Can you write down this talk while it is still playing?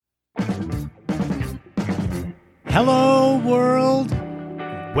Hello, world.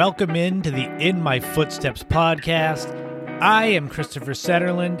 Welcome into the In My Footsteps podcast. I am Christopher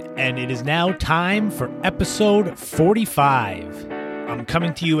Setterland, and it is now time for episode 45. I'm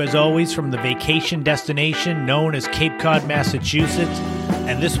coming to you, as always, from the vacation destination known as Cape Cod, Massachusetts,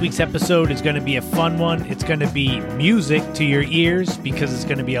 and this week's episode is going to be a fun one. It's going to be music to your ears because it's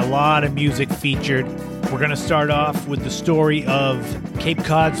going to be a lot of music featured. We're going to start off with the story of Cape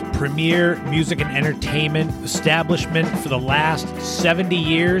Cod's premier music and entertainment establishment for the last 70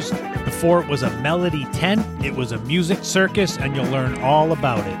 years. Before it was a melody tent, it was a music circus, and you'll learn all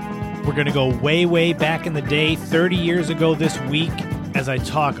about it. We're going to go way, way back in the day, 30 years ago this week, as I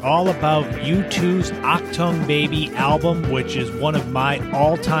talk all about U2's Achtung Baby album, which is one of my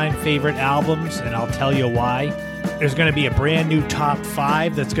all-time favorite albums, and I'll tell you why. There's going to be a brand new top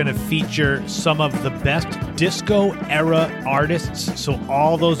 5 that's going to feature some of the best disco-era artists, so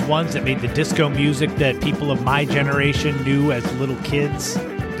all those ones that made the disco music that people of my generation knew as little kids.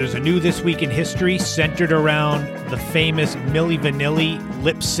 There's a new This Week in History centered around the famous Milli Vanilli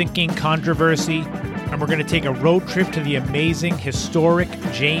lip-syncing controversy. And we're going to take a road trip to the amazing, historic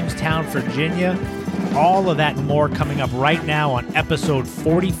Jamestown, Virginia. All of that and more coming up right now on episode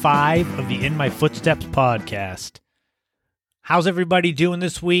 45 of the In My Footsteps podcast. How's everybody doing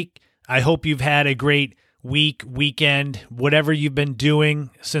this week? I hope you've had a great week, weekend, whatever you've been doing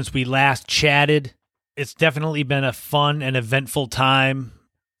since we last chatted. It's definitely been a fun and eventful time.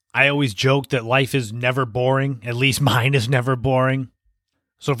 I always joke that life is never boring. At least mine is never boring.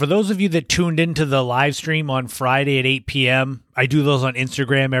 So for those of you that tuned into the live stream on Friday at 8 p.m., I do those on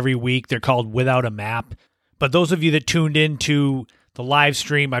Instagram every week. They're called Without a Map. But those of you that tuned into the live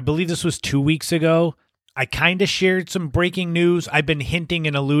stream, I believe this was 2 weeks ago, I kind of shared some breaking news. I've been hinting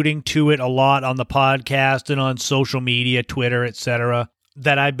and alluding to it a lot on the podcast and on social media, Twitter, etc.,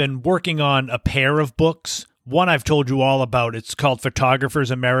 that I've been working on a pair of books. One I've told you all about. It's called Photographers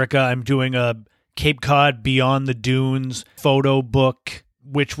America. I'm doing a Cape Cod Beyond the Dunes photo book,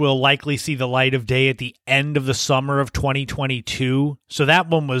 which will likely see the light of day at the end of the summer of 2022. So that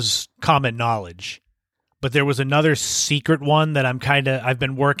one was common knowledge. But there was another secret one that I've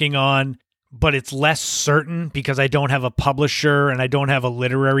been working on, but it's less certain because I don't have a publisher and I don't have a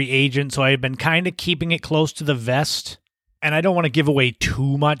literary agent. So I've been kind of keeping it close to the vest. And I don't want to give away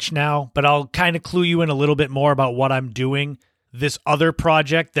too much now, but I'll kind of clue you in a little bit more about what I'm doing. This other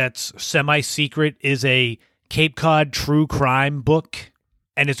project that's semi-secret is a Cape Cod true crime book.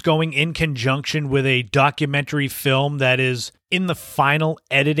 And it's going in conjunction with a documentary film that is in the final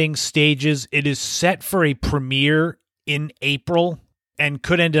editing stages. It is set for a premiere in April and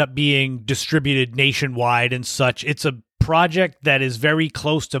could end up being distributed nationwide and such. It's a project that is very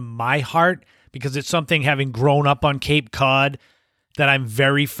close to my heart because it's something, having grown up on Cape Cod, that I'm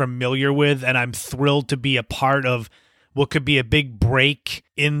very familiar with, and I'm thrilled to be a part of what could be a big break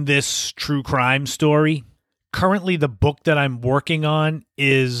in this true crime story. Currently, the book that I'm working on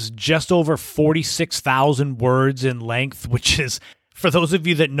is just over 46,000 words in length, which is, for those of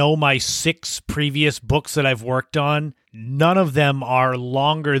you that know my 6 previous books that I've worked on, none of them are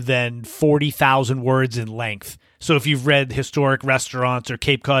longer than 40,000 words in length. So if you've read Historic Restaurants or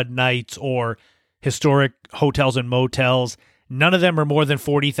Cape Cod Nights or Historic Hotels and Motels, none of them are more than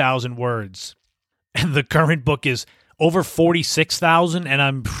 40,000 words. And the current book is over 46,000, and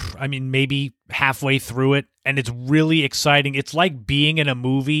I'm maybe halfway through it, and it's really exciting. It's like being in a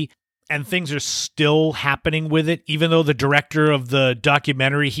movie, and things are still happening with it. Even though the director of the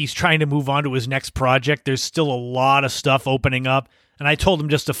documentary, he's trying to move on to his next project, there's still a lot of stuff opening up, and I told him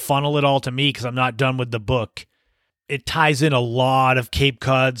just to funnel it all to me because I'm not done with the book. It ties in a lot of Cape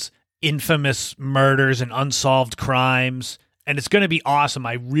Cod's infamous murders and unsolved crimes, and it's going to be awesome.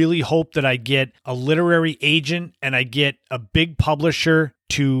 I really hope that I get a literary agent and I get a big publisher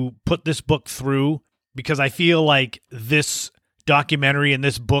to put this book through, because I feel like this documentary and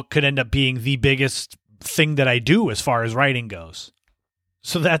this book could end up being the biggest thing that I do as far as writing goes.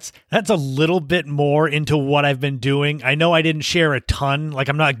 So that's a little bit more into what I've been doing. I know I didn't share a ton. Like,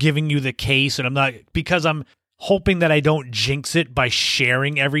 I'm not giving you the case, and because I'm hoping that I don't jinx it by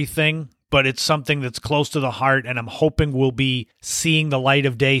sharing everything, but it's something that's close to the heart, and I'm hoping we'll be seeing the light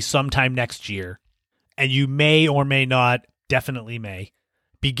of day sometime next year. And you may or may not, definitely may,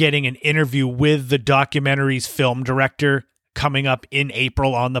 be getting an interview with the documentary's film director coming up in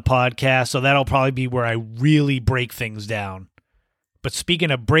April on the podcast, so that'll probably be where I really break things down. But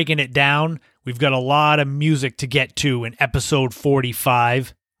speaking of breaking it down, we've got a lot of music to get to in episode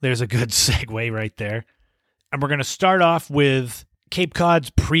 45. There's a good segue right there. And we're going to start off with Cape Cod's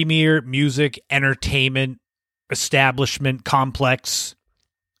premier music entertainment establishment complex.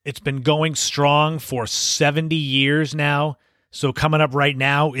 It's been going strong for 70 years now. So coming up right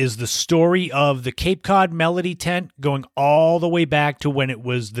now is the story of the Cape Cod Melody Tent going all the way back to when it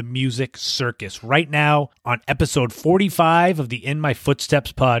was the Music Circus, right now on episode 45 of the In My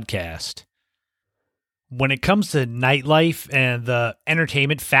Footsteps podcast. When it comes to nightlife and the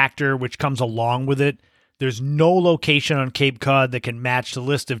entertainment factor which comes along with it, there's no location on Cape Cod that can match the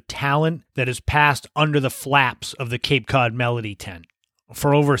list of talent that has passed under the flaps of the Cape Cod Melody Tent.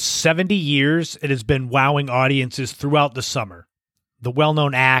 For over 70 years, it has been wowing audiences throughout the summer. The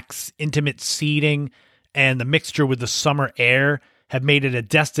well-known acts, intimate seating, and the mixture with the summer air have made it a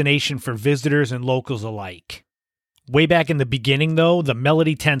destination for visitors and locals alike. Way back in the beginning, though, the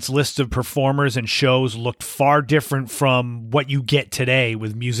Melody Tent's list of performers and shows looked far different from what you get today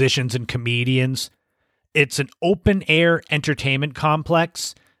with musicians and comedians. It's an open-air entertainment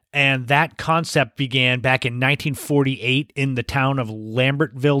complex, and that concept began back in 1948 in the town of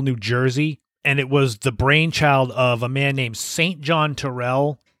Lambertville, New Jersey, and it was the brainchild of a man named St. John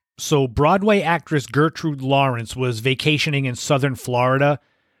Terrell. So Broadway actress Gertrude Lawrence was vacationing in southern Florida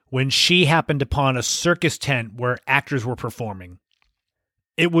when she happened upon a circus tent where actors were performing.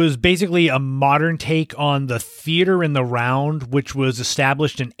 It was basically a modern take on the theater in the round, which was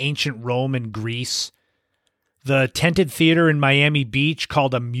established in ancient Rome and Greece. The tented theater in Miami Beach,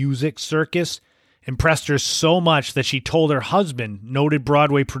 called a music circus, impressed her so much that she told her husband, noted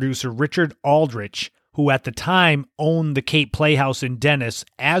Broadway producer Richard Aldrich, who at the time owned the Cape Playhouse in Dennis,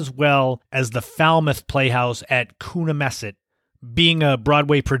 as well as the Falmouth Playhouse at Coonamessett. Being a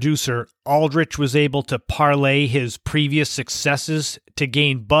Broadway producer, Aldrich was able to parlay his previous successes to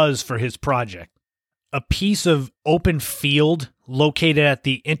gain buzz for his project. A piece of open field located at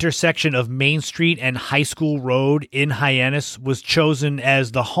the intersection of Main Street and High School Road in Hyannis was chosen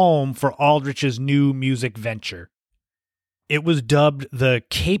as the home for Aldrich's new music venture. It was dubbed the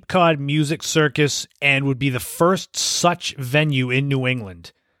Cape Cod Music Circus and would be the first such venue in New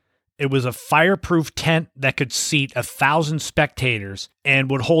England. It was a fireproof tent that could seat 1,000 spectators and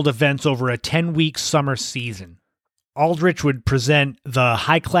would hold events over a 10-week summer season. Aldrich would present the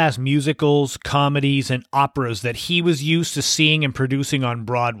high-class musicals, comedies, and operas that he was used to seeing and producing on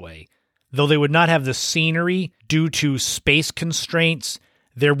Broadway. Though they would not have the scenery due to space constraints,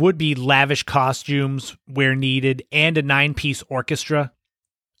 there would be lavish costumes where needed and a 9-piece orchestra.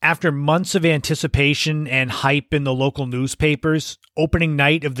 After months of anticipation and hype in the local newspapers, opening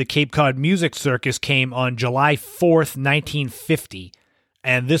night of the Cape Cod Music Circus came on July 4th, 1950.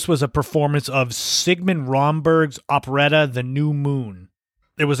 And this was a performance of Sigmund Romberg's operetta, The New Moon.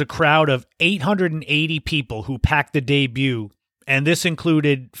 There was a crowd of 880 people who packed the debut, and this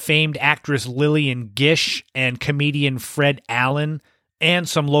included famed actress Lillian Gish and comedian Fred Allen, and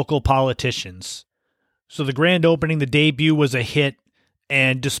some local politicians. So the grand opening, the debut, was a hit,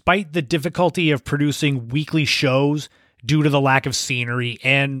 and despite the difficulty of producing weekly shows due to the lack of scenery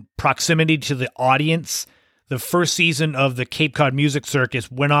and proximity to the audience, the first season of the Cape Cod Music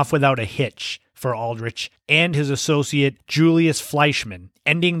Circus went off without a hitch for Aldrich and his associate Julius Fleischman,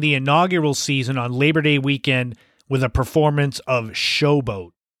 ending the inaugural season on Labor Day weekend with a performance of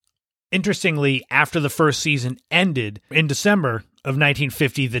Showboat. Interestingly, after the first season ended, in December of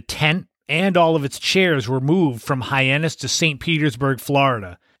 1950, the tent and all of its chairs were moved from Hyannis to St. Petersburg,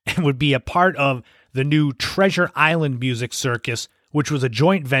 Florida, and would be a part of the new Treasure Island Music Circus, which was a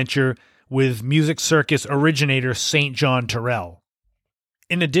joint venture with Music Circus originator St. John Terrell.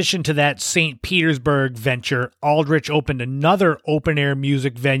 In addition to that St. Petersburg venture, Aldrich opened another open-air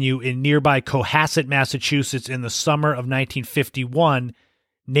music venue in nearby Cohasset, Massachusetts in the summer of 1951,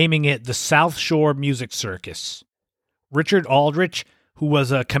 naming it the South Shore Music Circus. Richard Aldrich, who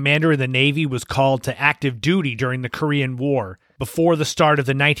was a commander in the Navy, was called to active duty during the Korean War before the start of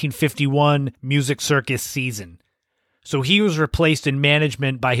the 1951 Music Circus season. So he was replaced in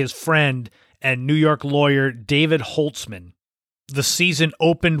management by his friend and New York lawyer David Holtzman. The season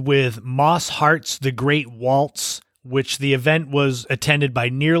opened with Moss Hart's The Great Waltz, which the event was attended by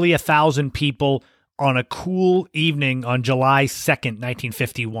nearly 1,000 people on a cool evening on July 2nd,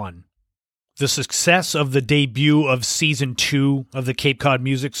 1951. The success of the debut of Season 2 of the Cape Cod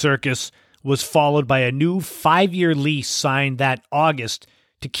Music Circus was followed by a new 5-year lease signed that August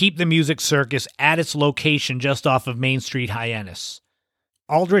to keep the Music Circus at its location just off of Main Street, Hyannis.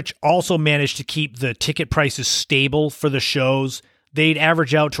 Aldrich also managed to keep the ticket prices stable for the shows. They'd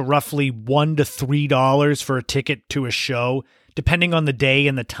average out to roughly $1 to $3 for a ticket to a show, depending on the day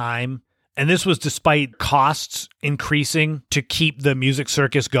and the time. And this was despite costs increasing to keep the Music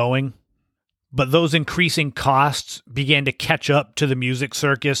Circus going. But those increasing costs began to catch up to the Music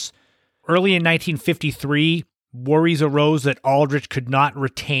Circus. Early in 1953, worries arose that Aldrich could not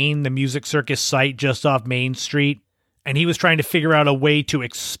retain the Music Circus site just off Main Street, and he was trying to figure out a way to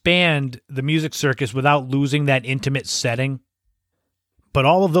expand the Music Circus without losing that intimate setting. But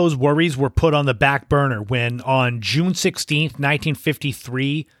all of those worries were put on the back burner when, on June 16th,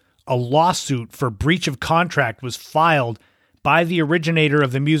 1953, a lawsuit for breach of contract was filed by the originator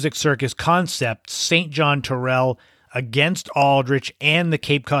of the Music Circus concept, St. John Terrell, against Aldrich and the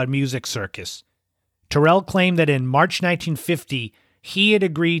Cape Cod Music Circus. Terrell claimed that in March 1950, he had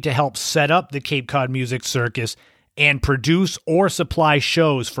agreed to help set up the Cape Cod Music Circus and produce or supply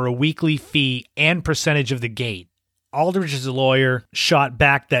shows for a weekly fee and percentage of the gate. Aldrich's lawyer shot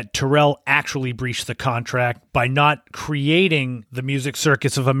back that Terrell actually breached the contract by not creating the Music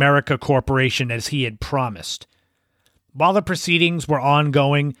Circus of America Corporation as he had promised. While the proceedings were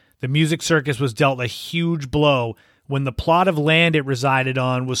ongoing, the Music Circus was dealt a huge blow when the plot of land it resided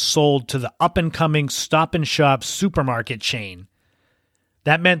on was sold to the up-and-coming Stop and Shop supermarket chain.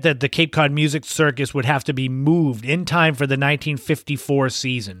 That meant that the Cape Cod Music Circus would have to be moved in time for the 1954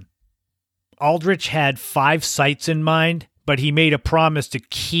 season. Aldrich had 5 sites in mind, but he made a promise to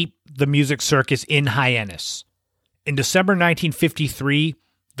keep the Music Circus in Hyannis. In December 1953,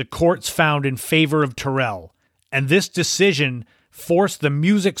 the courts found in favor of Terrell, and this decision forced the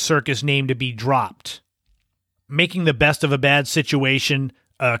Music Circus name to be dropped. Making the best of a bad situation,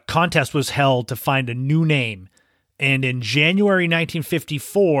 a contest was held to find a new name, and in January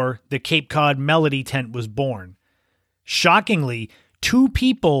 1954, the Cape Cod Melody Tent was born. Shockingly, 2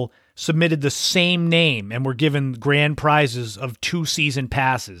 people submitted the same name and were given grand prizes of 2 season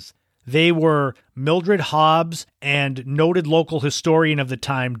passes. They were Mildred Hobbs and noted local historian of the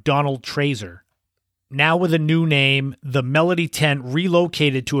time, Donald Trazer. Now with a new name, the Melody Tent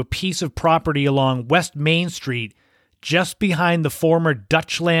relocated to a piece of property along West Main Street, just behind the former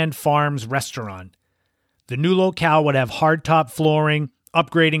Dutchland Farms restaurant. The new locale would have hardtop flooring,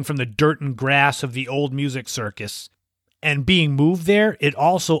 upgrading from the dirt and grass of the old Music Circus. And being moved there, it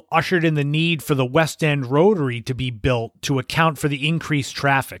also ushered in the need for the West End Rotary to be built to account for the increased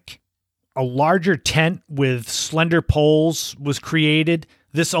traffic. A larger tent with slender poles was created.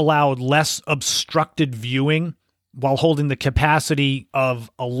 This allowed less obstructed viewing while holding the capacity of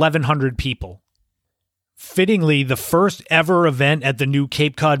 1,100 people. Fittingly, the first ever event at the new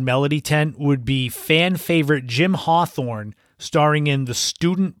Cape Cod Melody Tent would be fan favorite Jim Hawthorne starring in The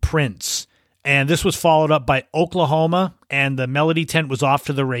Student Prince. And this was followed up by Oklahoma, and the Melody Tent was off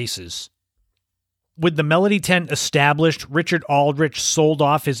to the races. With the Melody Tent established, Richard Aldrich sold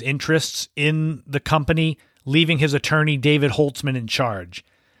off his interests in the company, leaving his attorney David Holtzman in charge.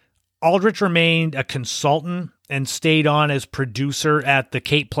 Aldrich remained a consultant and stayed on as producer at the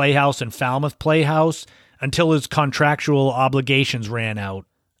Cape Playhouse and Falmouth Playhouse until his contractual obligations ran out.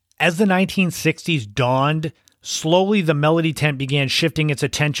 As the 1960s dawned, slowly the Melody Tent began shifting its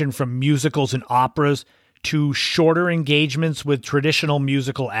attention from musicals and operas to shorter engagements with traditional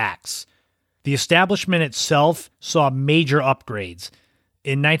musical acts. The establishment itself saw major upgrades.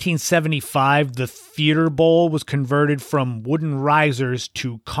 In 1975, the theater bowl was converted from wooden risers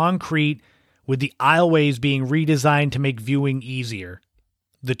to concrete, with the aisleways being redesigned to make viewing easier.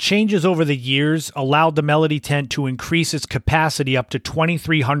 The changes over the years allowed the Melody Tent to increase its capacity up to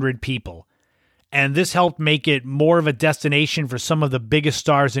 2,300 people. And this helped make it more of a destination for some of the biggest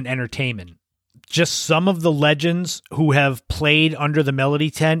stars in entertainment. Just some of the legends who have played under the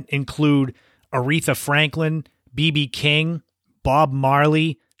Melody Tent include Aretha Franklin, B.B. King, Bob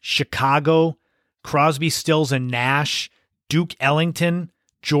Marley, Chicago, Crosby, Stills and Nash, Duke Ellington,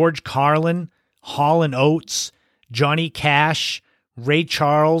 George Carlin, Hall & Oates, Johnny Cash, Ray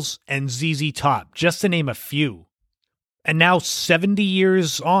Charles, and ZZ Top, just to name a few. And now, 70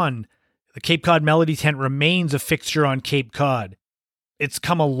 years on, the Cape Cod Melody Tent remains a fixture on Cape Cod. It's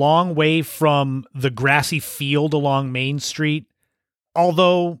come a long way from the grassy field along Main Street,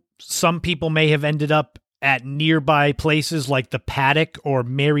 although some people may have ended up at nearby places like the Paddock or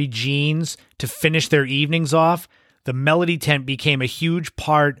Mary Jean's to finish their evenings off. The Melody Tent became a huge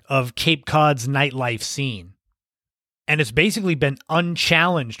part of Cape Cod's nightlife scene. And it's basically been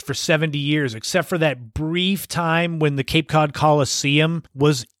unchallenged for 70 years, except for that brief time when the Cape Cod Coliseum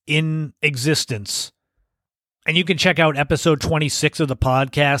was in existence. And you can check out episode 26 of the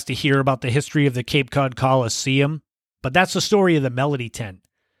podcast to hear about the history of the Cape Cod Coliseum. But that's the story of the Melody Tent.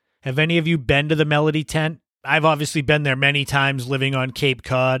 Have any of you been to the Melody Tent? I've obviously been there many times living on Cape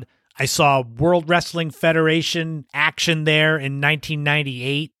Cod. I saw World Wrestling Federation action there in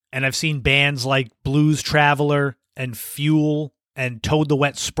 1998, and I've seen bands like Blues Traveler and Fuel and Toad the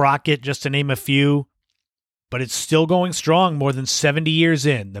Wet Sprocket, just to name a few. but it's still going strong more than 70 years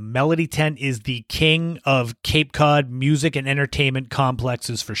in. The Melody Tent is the king of Cape Cod music and entertainment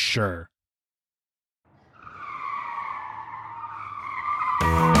complexes for sure.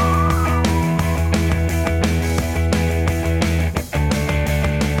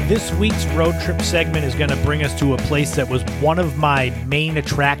 This week's road trip segment is going to bring us to a place that was one of my main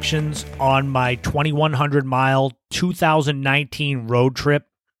attractions on my 2,100-mile 2019 road trip.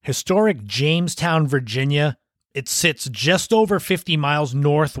 Historic Jamestown, Virginia. It sits just over 50 miles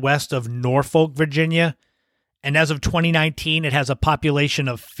northwest of Norfolk, Virginia. And as of 2019, it has a population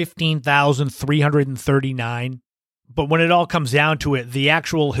of 15,339. But when it all comes down to it, the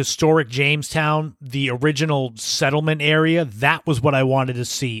actual historic Jamestown, the original settlement area, that was what I wanted to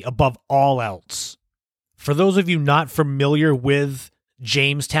see above all else. For those of you not familiar with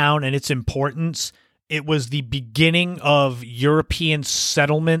Jamestown and its importance, it was the beginning of European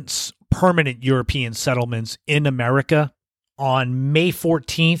settlements, permanent European settlements in America. On May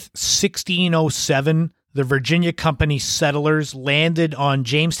 14th, 1607, the Virginia Company settlers landed on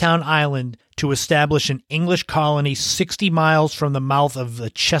Jamestown Island to establish an English colony 60 miles from the mouth of the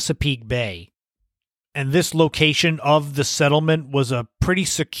Chesapeake Bay. And this location of the settlement was a pretty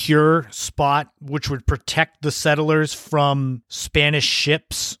secure spot which would protect the settlers from Spanish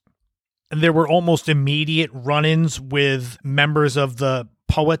ships. And there were almost immediate run-ins with members of the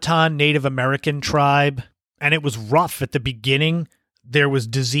Powhatan Native American tribe, and it was rough at the beginning. There was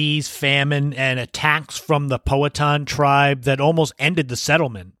disease, famine, and attacks from the Powhatan tribe that almost ended the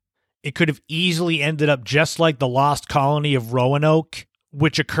settlement. It could have easily ended up just like the lost colony of Roanoke,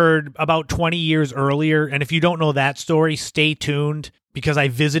 which occurred about 20 years earlier. And if you don't know that story, stay tuned, because I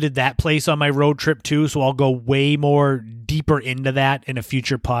visited that place on my road trip too, so I'll go way more deeper into that in a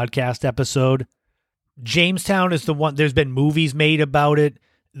future podcast episode. Jamestown is the one, there's been movies made about it.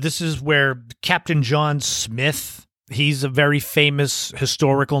 This is where Captain John Smith, he's a very famous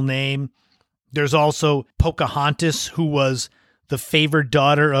historical name. There's also Pocahontas, who was the favored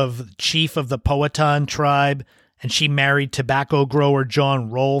daughter of chief of the Powhatan tribe, and she married tobacco grower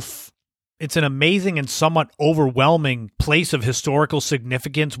John Rolfe. It's an amazing and somewhat overwhelming place of historical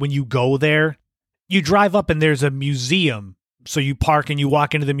significance when you go there. You drive up and there's a museum, so you park and you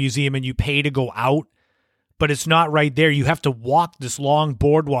walk into the museum and you pay to go out, but it's not right there. You have to walk this long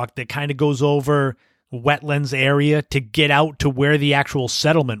boardwalk that kind of goes over wetlands area to get out to where the actual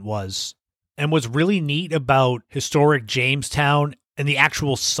settlement was. And what's really neat about historic Jamestown and the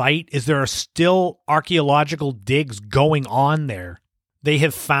actual site is there are still archaeological digs going on there. They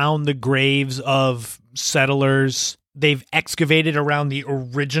have found the graves of settlers. They've excavated around the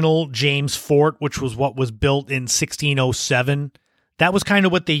original James Fort, which was what was built in 1607. That was kind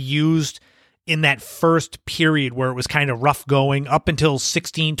of what they used in that first period where it was kind of rough going up until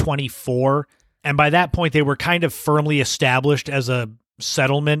 1624. And by that point, they were kind of firmly established as a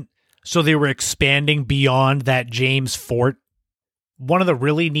settlement. So they were expanding beyond that James Fort. One of the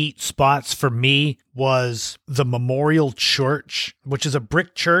really neat spots for me was the Memorial Church, which is a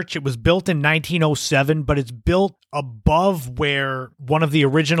brick church. It was built in 1907, but it's built above where one of the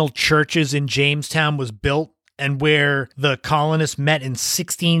original churches in Jamestown was built and where the colonists met in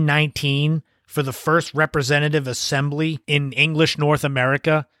 1619 for the first representative assembly in English North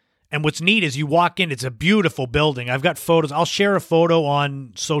America. And what's neat is you walk in, it's a beautiful building. I've got photos. I'll share a photo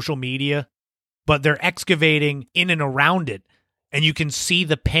on social media, but they're excavating in and around it. And you can see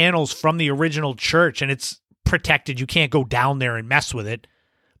the panels from the original church, and it's protected. You can't go down there and mess with it.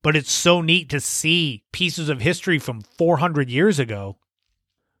 But it's so neat to see pieces of history from 400 years ago.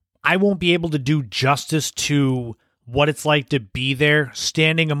 I won't be able to do justice to what it's like to be there,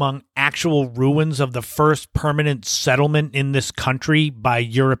 standing among actual ruins of the first permanent settlement in this country by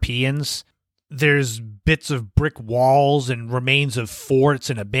Europeans. There's bits of brick walls and remains of forts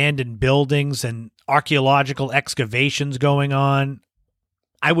and abandoned buildings and archaeological excavations going on.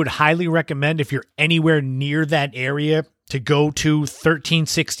 I would highly recommend, if you're anywhere near that area, to go to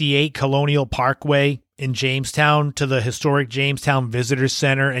 1368 Colonial Parkway in Jamestown to the historic Jamestown Visitor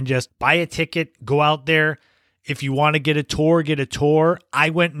Center and just buy a ticket, go out there. If you want to get a tour, get a tour.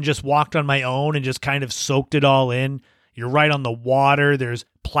 I went and just walked on my own and just kind of soaked it all in. You're right on the water. There's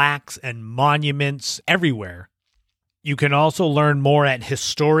plaques and monuments everywhere. You can also learn more at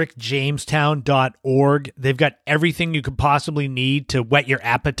historicjamestown.org. They've got everything you could possibly need to whet your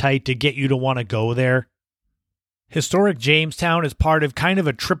appetite to get you to want to go there. Historic Jamestown is part of kind of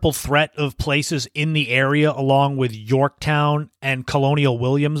a triple threat of places in the area, along with Yorktown and Colonial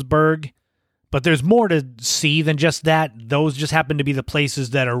Williamsburg. But there's more to see than just that. Those just happen to be the places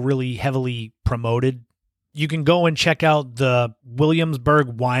that are really heavily promoted. You can go and check out the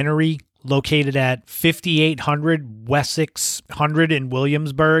Williamsburg Winery, located at 5800 Wessex 100 in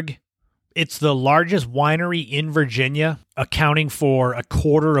Williamsburg. It's the largest winery in Virginia, accounting for a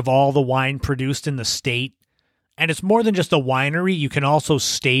quarter of all the wine produced in the state. And it's more than just a winery. You can also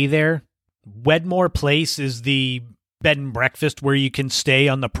stay there. Wedmore Place is the bed and breakfast where you can stay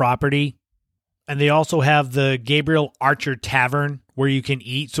on the property. And they also have the Gabriel Archer Tavern where you can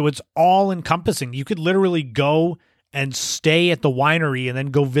eat. So it's all encompassing. You could literally go and stay at the winery and then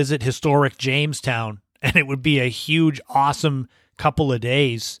go visit historic Jamestown. And it would be a huge, awesome couple of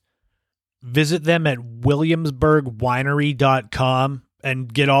days. Visit them at williamsburgwinery.com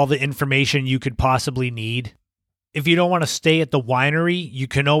and get all the information you could possibly need. If you don't want to stay at the winery, you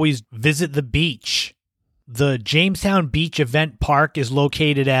can always visit the beach. The Jamestown Beach Event Park is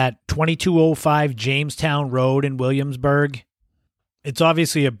located at 2205 Jamestown Road in Williamsburg. It's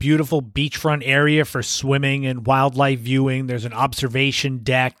obviously a beautiful beachfront area for swimming and wildlife viewing. There's an observation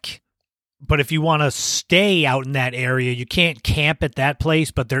deck. But if you want to stay out in that area, you can't camp at that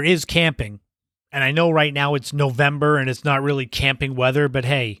place, but there is camping. And I know right now it's November and it's not really camping weather, but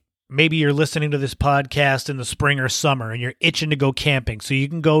hey, maybe you're listening to this podcast in the spring or summer and you're itching to go camping. So you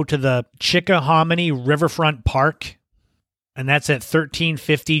can go to the Chickahominy Riverfront Park, and that's at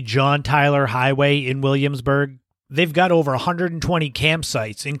 1350 John Tyler Highway in Williamsburg. They've got over 120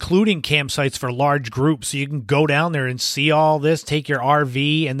 campsites, including campsites for large groups. So you can go down there and see all this, take your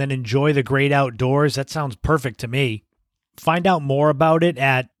RV, and then enjoy the great outdoors. That sounds perfect to me. Find out more about it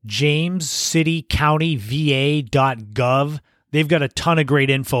at jamescitycountyva.gov. They've got a ton of great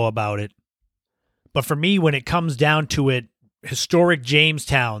info about it. But for me, when it comes down to it, historic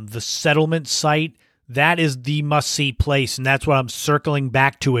Jamestown, the settlement site, that is the must-see place, and that's what I'm circling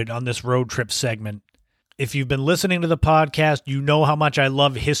back to it on this road trip segment. If you've been listening to the podcast, you know how much I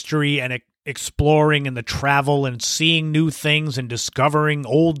love history and exploring and the travel and seeing new things and discovering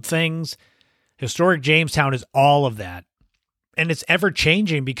old things. Historic Jamestown is all of that. And it's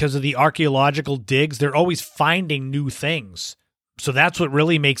ever-changing because of the archaeological digs. They're always finding new things. So that's what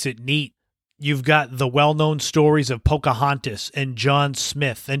really makes it neat. You've got the well-known stories of Pocahontas and John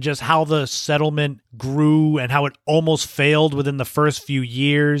Smith and just how the settlement grew and how it almost failed within the first few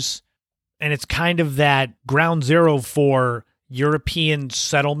years. And it's kind of that ground zero for European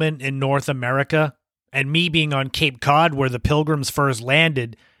settlement in North America. And me being on Cape Cod where the Pilgrims first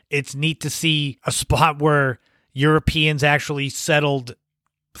landed, it's neat to see a spot where Europeans actually settled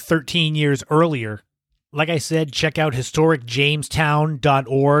 13 years earlier. Like I said, check out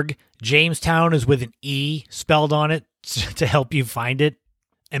historicjamestown.org. Jamestown is with an E spelled on it to help you find it.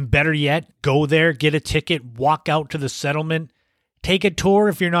 And better yet, go there, get a ticket, walk out to the settlement. Take a tour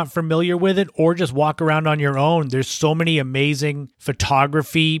if you're not familiar with it, or just walk around on your own. There's so many amazing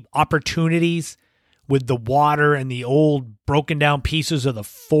photography opportunities with the water and the old broken down pieces of the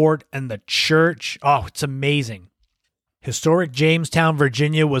fort and the church. Oh, it's amazing. Historic Jamestown,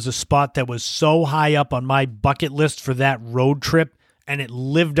 Virginia was a spot that was so high up on my bucket list for that road trip, and it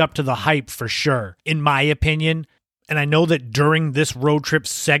lived up to the hype for sure, in my opinion. And I know that during this road trip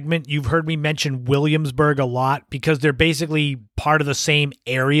segment, you've heard me mention Williamsburg a lot because they're basically part of the same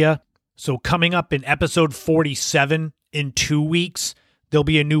area. So coming up in episode 47 in 2 weeks, there'll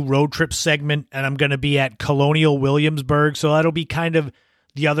be a new road trip segment, and I'm going to be at Colonial Williamsburg. So that'll be kind of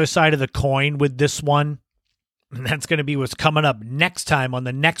the other side of the coin with this one. And that's going to be what's coming up next time on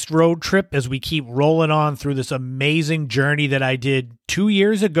the next road trip as we keep rolling on through this amazing journey that I did 2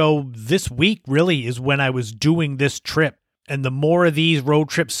 years ago. This week really is when I was doing this trip. And the more of these road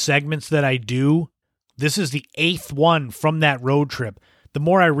trip segments that I do, this is the 8th one from that road trip. The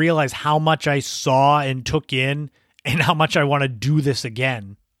more I realize how much I saw and took in and how much I want to do this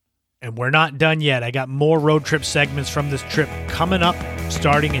again. And we're not done yet. I got more road trip segments from this trip coming up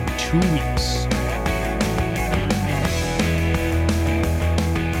starting in 2 weeks.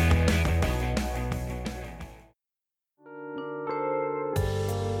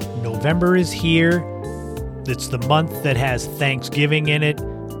 November is here. It's the month that has Thanksgiving in it,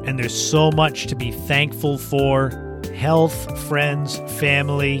 and there's so much to be thankful for. Health, friends,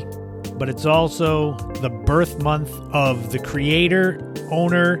 family, but it's also the birth month of the creator,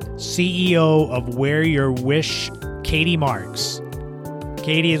 owner, CEO of Wear Your Wish, Katie Marks.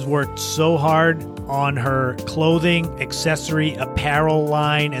 Katie has worked so hard on her clothing, accessory, apparel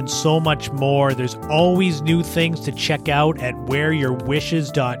line, and so much more. There's always new things to check out at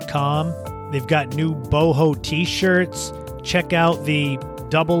wearyourwishes.com. They've got new boho t-shirts. Check out the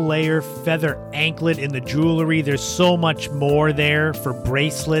double layer feather anklet in the jewelry. There's so much more there for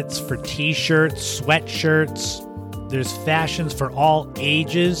bracelets, for t-shirts, sweatshirts. There's fashions for all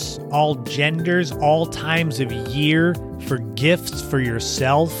ages, all genders, all times of year, for gifts for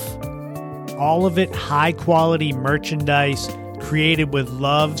yourself. all of it high-quality merchandise created with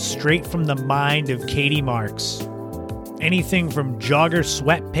love straight from the mind of Katie Marks. Anything from jogger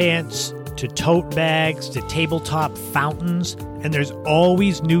sweatpants to tote bags to tabletop fountains, and there's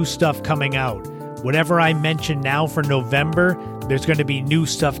always new stuff coming out. Whatever I mention now for November, there's going to be new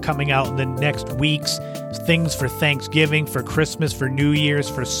stuff coming out in the next weeks. Things for Thanksgiving, for Christmas, for New Year's,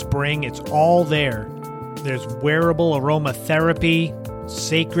 for spring. It's all there. There's wearable aromatherapy,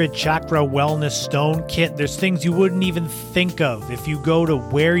 sacred chakra wellness stone kit. There's things you wouldn't even think of. If you go to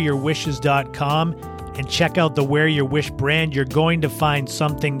wearyourwishes.com and check out the Wear Your Wish brand, you're going to find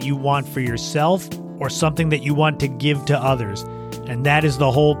something you want for yourself or something that you want to give to others. And that is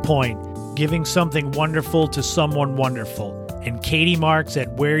the whole point. Giving something wonderful to someone wonderful. And Katie Marks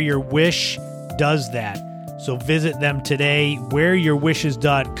at Wear Your Wish does that. So visit them today,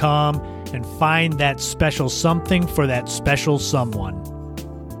 wearyourwishes.com, and find that special something for that special someone.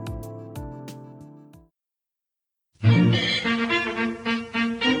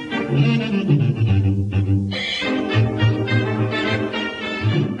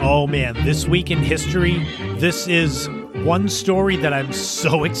 Oh man, this week in history, this is one story that I'm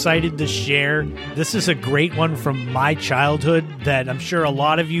so excited to share. This is a great one from my childhood that I'm sure a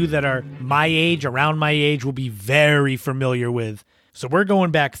lot of you that are my age, around my age, will be very familiar with. So we're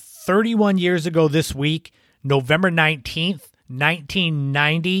going back 31 years ago this week, November 19th,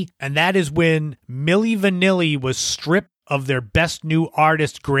 1990, and that is when Milli Vanilli was stripped of their Best New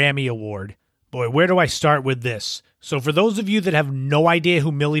Artist Grammy Award. Boy, where do I start with this? So for those of you that have no idea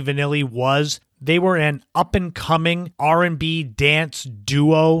who Milli Vanilli was, they were an up-and-coming R&B dance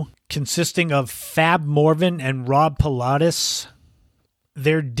duo consisting of Fab Morvan and Rob Pilatus.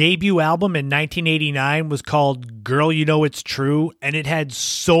 Their debut album in 1989 was called Girl You Know It's True, and it had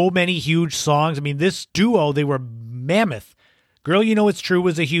so many huge songs. I mean, this duo, they were mammoth. Girl You Know It's True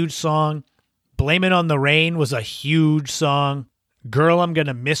was a huge song. Blame It on the Rain was a huge song. Girl, I'm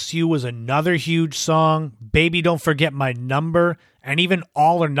Gonna Miss You was another huge song. Baby, Don't Forget My Number, and even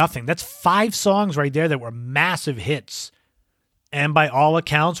All or Nothing. That's 5 songs right there that were massive hits. And by all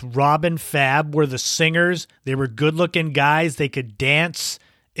accounts, Rob and Fab were the singers. They were good-looking guys. They could dance.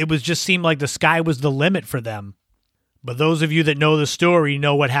 It was just seemed like the sky was the limit for them. But those of you that know the story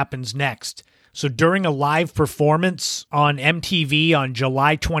know what happens next. So during a live performance on MTV on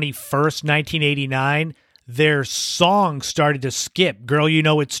July 21st, 1989, their song started to skip. Girl, You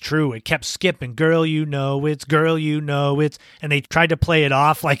Know It's True. It kept skipping. Girl, you know it's, girl, you know it's. And they tried to play it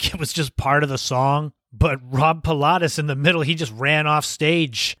off like it was just part of the song. But Rob Pilatus in the middle, he just ran off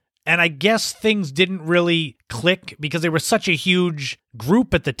stage. And I guess things didn't really click because they were such a huge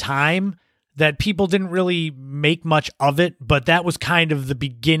group at the time that people didn't really make much of it. But that was kind of the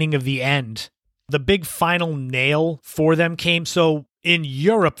beginning of the end. The big final nail for them came. So in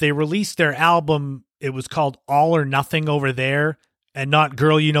Europe, they released their album. It was called All or Nothing over there, and not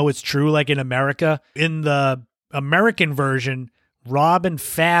Girl, You Know It's True like in America. In the American version, Rob and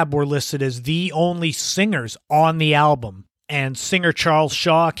Fab were listed as the only singers on the album. And singer Charles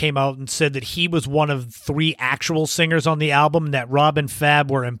Shaw came out and said that he was one of 3 actual singers on the album, and that Rob and Fab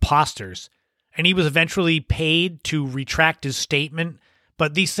were imposters. And he was eventually paid to retract his statement,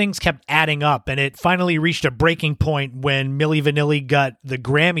 but these things kept adding up, and it finally reached a breaking point when Milli Vanilli got the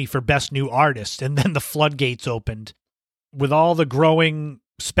Grammy for Best New Artist, and then the floodgates opened. With all the growing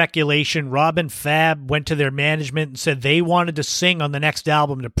speculation, Rob and Fab went to their management and said they wanted to sing on the next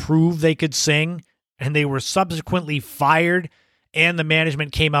album to prove they could sing, and they were subsequently fired, and the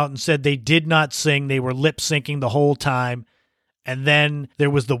management came out and said they did not sing, they were lip-syncing the whole time. And then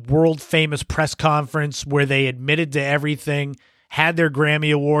there was the world-famous press conference where they admitted to everything, had their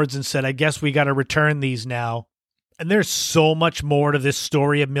Grammy Awards, and said, I guess we got to return these now. And there's so much more to this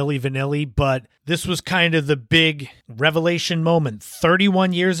story of Milli Vanilli, but this was kind of the big revelation moment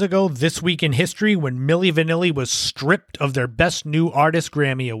 31 years ago, this week in history, when Milli Vanilli was stripped of their Best New Artist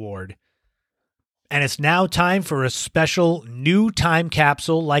Grammy Award. And it's now time for a special new time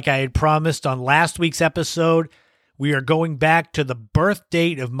capsule like I had promised on last week's episode. We are going back to the birth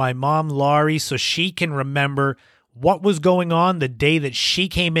date of my mom, Laurie, so she can remember what was going on the day that she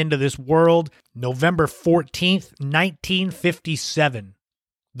came into this world, November 14th, 1957.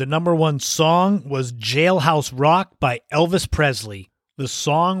 The number 1 song was Jailhouse Rock by Elvis Presley. The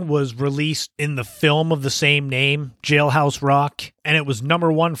song was released in the film of the same name, Jailhouse Rock, and it was number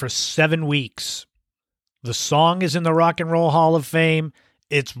 1 for 7 weeks. The song is in the Rock and Roll Hall of Fame.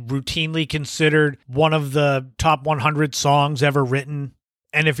 It's routinely considered one of the top 100 songs ever written.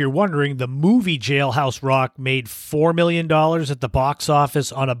 And if you're wondering, the movie Jailhouse Rock made $4 million at the box office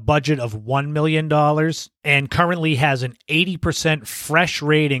on a budget of $1 million and currently has an 80% fresh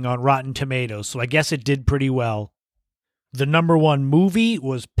rating on Rotten Tomatoes, so I guess it did pretty well. The number one movie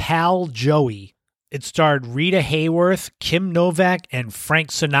was Pal Joey. It starred Rita Hayworth, Kim Novak, and Frank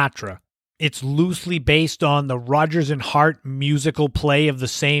Sinatra. It's loosely based on the Rodgers and Hart musical play of the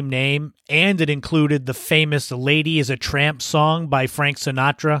same name, and it included the famous Lady is a Tramp song by Frank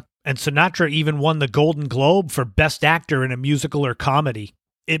Sinatra, and Sinatra even won the Golden Globe for Best Actor in a Musical or Comedy.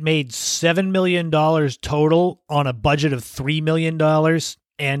 It made $7 million total on a budget of $3 million,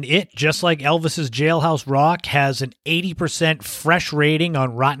 and it, just like Elvis's Jailhouse Rock, has an 80% fresh rating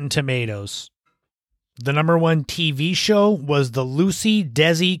on Rotten Tomatoes. The number one TV show was the Lucy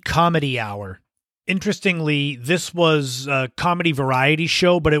Desi Comedy Hour. Interestingly, this was a comedy variety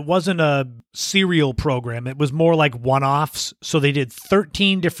show, but it wasn't a serial program. It was more like one-offs, so they did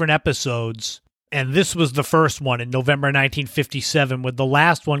 13 different episodes, and this was the first one in November 1957, with the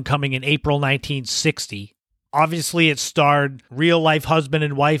last one coming in April 1960. Obviously, it starred real-life husband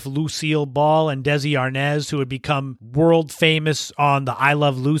and wife Lucille Ball and Desi Arnaz, who had become world famous on the I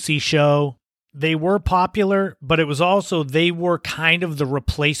Love Lucy show. They were popular, but it was also, they were kind of the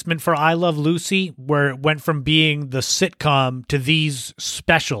replacement for I Love Lucy, where it went from being the sitcom to these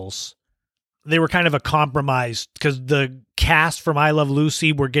specials. They were kind of a compromise because the cast from I Love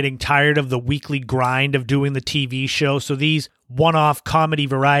Lucy were getting tired of the weekly grind of doing the TV show, so these one-off comedy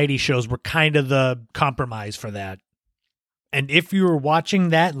variety shows were kind of the compromise for that. And if you were watching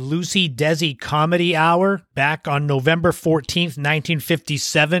that Lucy Desi Comedy Hour back on November 14th,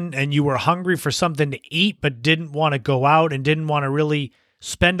 1957, and you were hungry for something to eat but didn't want to go out and didn't want to really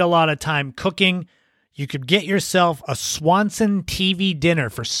spend a lot of time cooking, you could get yourself a Swanson TV dinner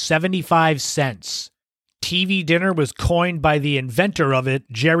for 75 cents. TV dinner was coined by the inventor of it,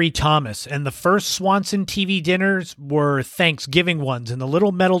 Jerry Thomas, and the first Swanson TV dinners were Thanksgiving ones in the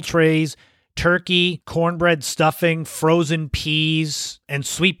little metal trays, turkey, cornbread stuffing, frozen peas, and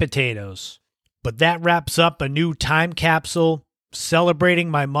sweet potatoes. But that wraps up a new time capsule celebrating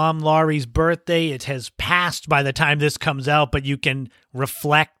my mom Laurie's birthday. It has passed by the time this comes out, but you can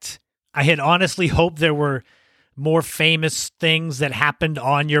reflect. I had honestly hoped there were more famous things that happened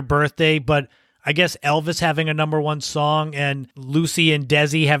on your birthday, but I guess Elvis having a number one song and Lucy and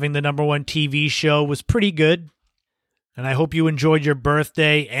Desi having the number one TV show was pretty good. And I hope you enjoyed your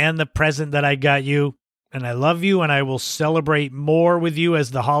birthday and the present that I got you. And I love you, and I will celebrate more with you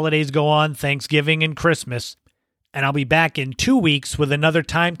as the holidays go on, Thanksgiving and Christmas. And I'll be back in 2 weeks with another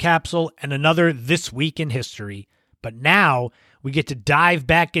time capsule and another This Week in History. But now we get to dive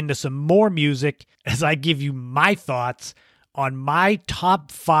back into some more music as I give you my thoughts on my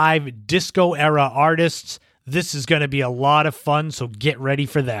top 5 disco-era artists. This is going to be a lot of fun, so get ready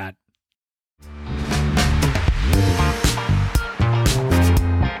for that.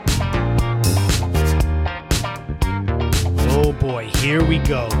 Oh boy, here we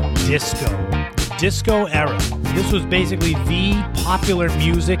go. Disco. The disco era. This was basically the popular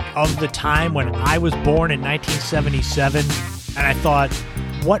music of the time when I was born in 1977. And I thought,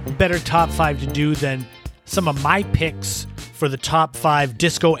 what better top 5 to do than some of my picks for the top 5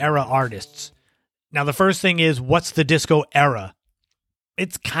 disco era artists. Now, the first thing is, what's the disco era?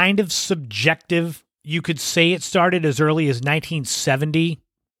 It's kind of subjective. You could say it started as early as 1970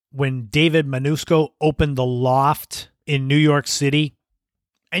 when David Manusco opened the Loft in New York City.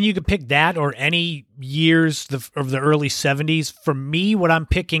 And you could pick that or any years of the early 70s. For me, what I'm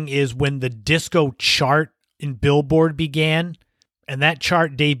picking is when the disco chart in Billboard began. And that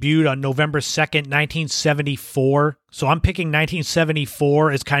chart debuted on November 2nd, 1974. So I'm picking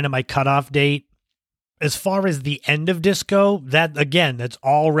 1974 as kind of my cutoff date. As far as the end of disco, that again, that's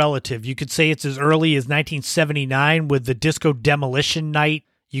all relative. You could say it's as early as 1979 with the Disco Demolition Night.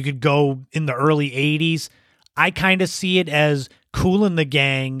 You could go in the early 80s. I kind of see it as Kool and the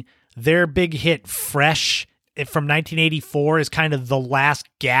Gang. Their big hit, Fresh, from 1984 is kind of the last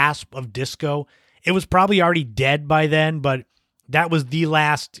gasp of disco. It was probably already dead by then, but that was the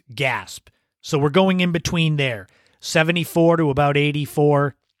last gasp. So we're going in between there. 74 to about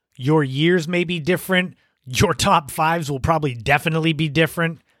 84. Your years may be different. Your top 5s will probably definitely be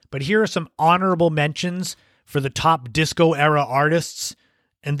different. But here are some honorable mentions for the top disco era artists.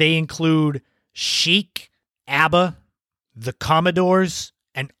 And they include Chic, ABBA, the Commodores,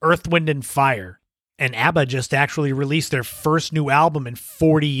 and Earth, Wind, and Fire. And ABBA just actually released their first new album in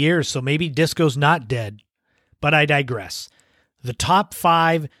 40 years, so maybe disco's not dead. But I digress. The top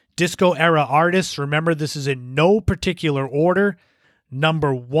 5 disco-era artists, remember this is in no particular order.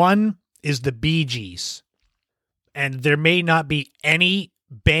 Number 1 is the Bee Gees. And there may not be any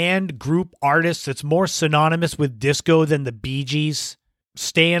band, group, artist that's more synonymous with disco than the Bee Gees.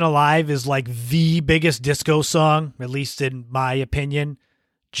 Staying Alive is like the biggest disco song, at least in my opinion.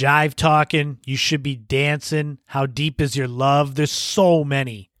 Jive Talking, You Should Be Dancing, How Deep Is Your Love? There's so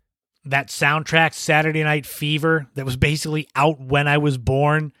many. That soundtrack, Saturday Night Fever, that was basically out when I was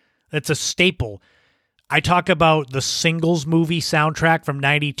born, that's a staple. I talk about the Singles movie soundtrack from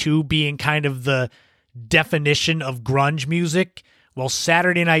 92 being kind of the definition of grunge music. Well,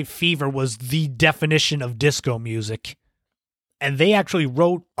 Saturday Night Fever was the definition of disco music. And they actually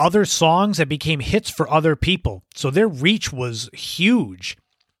wrote other songs that became hits for other people. So their reach was huge.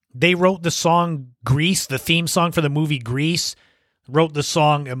 They wrote the song Grease, the theme song for the movie Grease, wrote the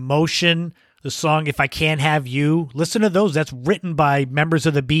song Emotion, the song If I Can't Have You. Listen to those. That's written by members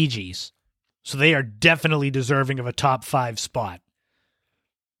of the Bee Gees. So they are definitely deserving of a top 5 spot.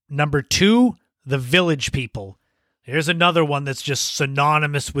 Number 2, The Village People. Here's another one that's just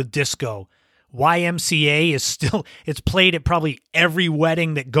synonymous with disco. YMCA is still, it's played at probably every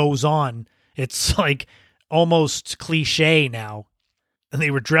wedding that goes on. It's like almost cliche now. And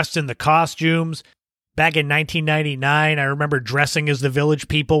they were dressed in the costumes. Back in 1999, I remember dressing as the Village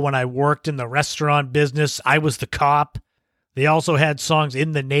People when I worked in the restaurant business. I was the cop. They also had songs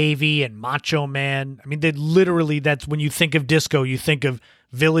In the Navy and Macho Man. I mean, they literally, that's when you think of disco, you think of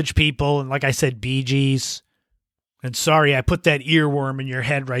Village People and, like I said, Bee Gees. And sorry, I put that earworm in your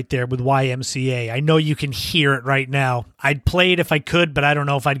head right there with YMCA. I know you can hear it right now. I'd play it if I could, but I don't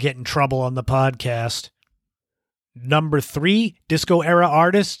know if I'd get in trouble on the podcast. Number 3, disco era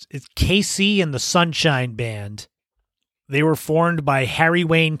artist is KC and the Sunshine Band. They were formed by Harry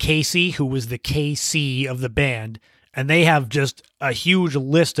Wayne Casey, who was the KC of the band, and they have just a huge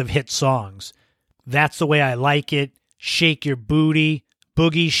list of hit songs. That's the Way I Like It, Shake Your Booty,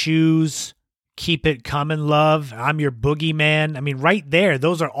 Boogie Shoes, Keep It Comin' Love, I'm Your Boogeyman. I mean, right there,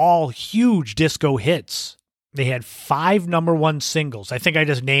 those are all huge disco hits. They had 5 number 1 singles. I think I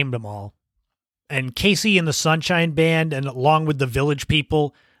just named them all. And Casey and the Sunshine Band, and along with the Village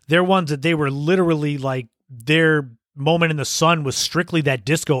People, they're ones that they were literally like, their moment in the sun was strictly that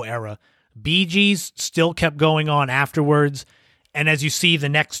disco era. Bee Gees still kept going on afterwards. And as you see, the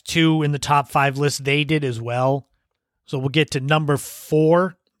next 2 in the top 5 list, they did as well. So we'll get to number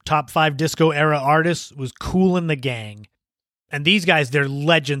 4. Top 5 disco era artists was Kool and the Gang. And these guys, they're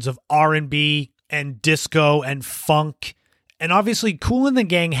legends of R&B and disco and funk. And obviously, Kool and the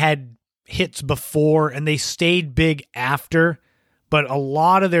Gang had hits before and they stayed big after. But a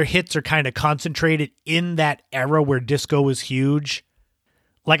lot of their hits are kind of concentrated in that era where disco was huge.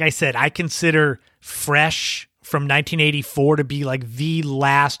 Like I said, I consider Fresh from 1984 to be like the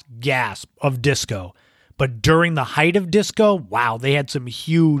last gasp of disco. But during the height of disco, wow, they had some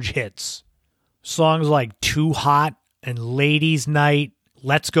huge hits. Songs like Too Hot and Ladies Night,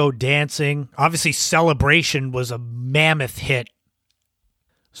 Let's Go Dancing. Obviously, Celebration was a mammoth hit.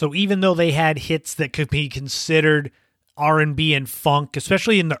 So even though they had hits that could be considered R&B and funk,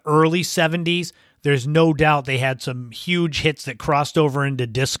 especially in the early 70s, there's no doubt they had some huge hits that crossed over into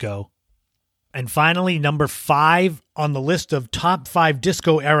disco. And finally, number 5 on the list of top 5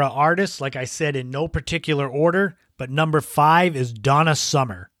 disco era artists, like I said, in no particular order, but number 5 is Donna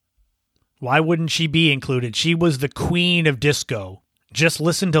Summer. Why wouldn't she be included? She was the queen of disco. Just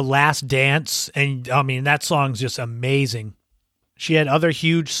listen to Last Dance, and I mean, that song's just amazing. She had other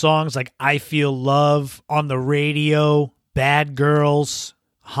huge songs like I Feel Love, On the Radio, Bad Girls,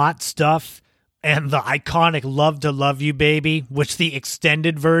 Hot Stuff, and the iconic Love to Love You Baby, which the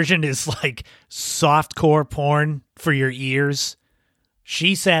extended version is like softcore porn for your ears.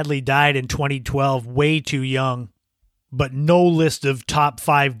 She sadly died in 2012, way too young. But no list of top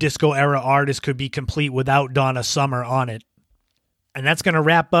 5 disco era artists could be complete without Donna Summer on it. And that's going to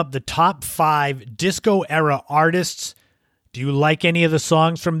wrap up the top 5 disco era artists. Do you like any of the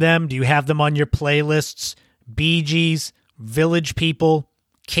songs from them? Do you have them on your playlists? Bee Gees, Village People,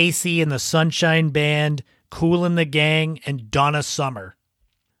 Casey and the Sunshine Band, Kool and the Gang, and Donna Summer.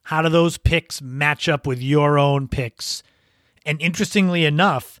 How do those picks match up with your own picks? And interestingly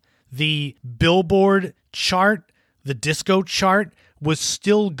enough, the Billboard chart, the disco chart, was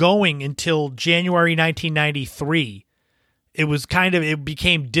still going until January 1993. It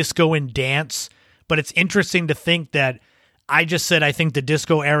became disco and dance, but it's interesting to think that I just said I think the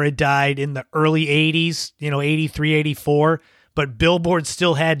disco era died in the early 80s, 83, 84, but Billboard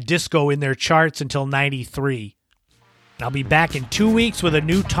still had disco in their charts until 93. I'll be back in 2 weeks with a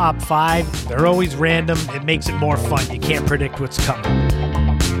new top 5. They're always random. It makes it more fun. You can't predict what's coming.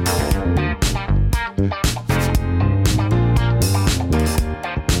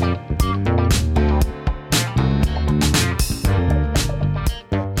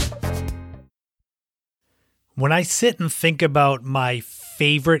 When I sit and think about my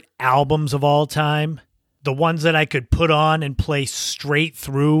favorite albums of all time, the ones that I could put on and play straight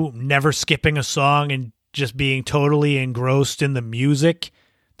through, never skipping a song and just being totally engrossed in the music,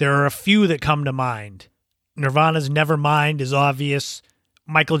 there are a few that come to mind. Nirvana's Nevermind is obvious.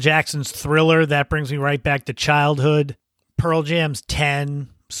 Michael Jackson's Thriller, that brings me right back to childhood. Pearl Jam's 10.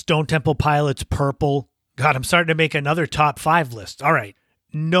 Stone Temple Pilots' Purple. God, I'm starting to make another top 5 list. All right.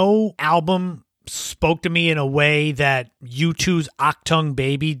 No album spoke to me in a way that U2's Achtung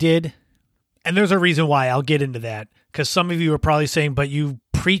Baby did. And there's a reason why. I'll get into that. Because some of you are probably saying, but you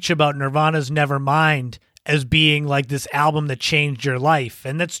preach about Nirvana's Nevermind as being like this album that changed your life.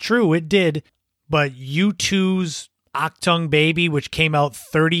 And that's true, it did. But U2's Achtung Baby, which came out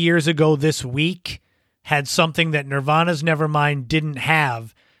 30 years ago this week, had something that Nirvana's Nevermind didn't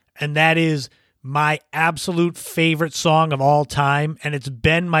have. And that is my absolute favorite song of all time. And it's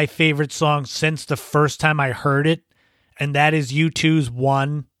been my favorite song since the first time I heard it. And that is U2's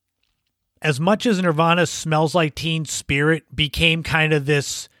One. As much as Nirvana's Smells Like Teen Spirit became kind of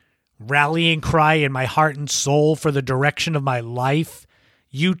this rallying cry in my heart and soul for the direction of my life,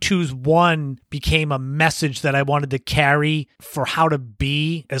 U2's One became a message that I wanted to carry for how to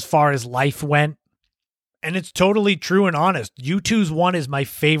be as far as life went. And it's totally true and honest. U2's One is my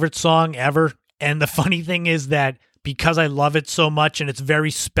favorite song ever. And the funny thing is that because I love it so much and it's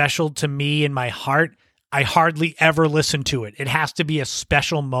very special to me in my heart, I hardly ever listen to it. It has to be a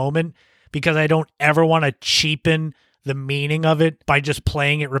special moment because I don't ever want to cheapen the meaning of it by just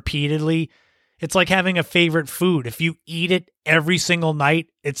playing it repeatedly. It's like having a favorite food. If you eat it every single night,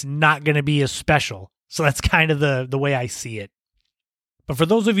 it's not going to be as special. So that's kind of the way I see it. But for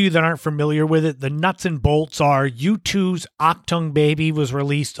those of you that aren't familiar with it, the nuts and bolts are U2's Achtung Baby was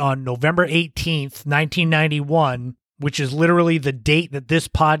released on November 18th, 1991, which is literally the date that this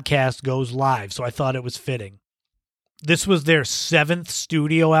podcast goes live. So I thought it was fitting. This was their 7th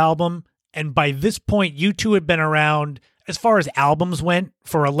studio album. And by this point, U2 had been around, as far as albums went,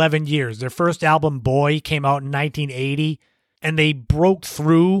 for 11 years. Their first album, Boy, came out in 1980, and they broke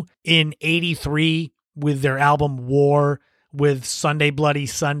through in 83 with their album War, with Sunday Bloody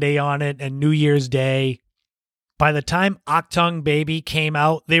Sunday on it and New Year's Day. By the time Achtung Baby came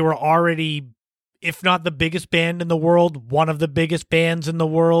out, they were already, if not the biggest band in the world, one of the biggest bands in the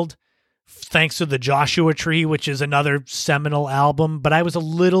world, thanks to the Joshua Tree, which is another seminal album, but I was a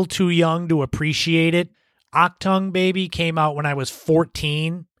little too young to appreciate it. Achtung Baby came out when I was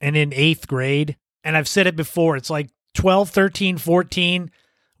 14 and in 8th grade, and I've said it before, it's like 12, 13, 14,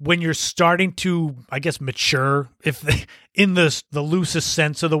 when you're starting to, I guess, mature, if in the loosest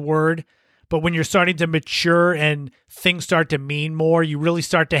sense of the word, but when you're starting to mature and things start to mean more, you really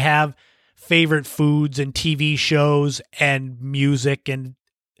start to have favorite foods and TV shows and music and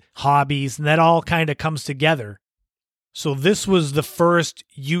hobbies, and that all kind of comes together. So this was the first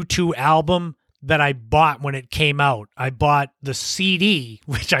U2 album that I bought when it came out. I bought the CD,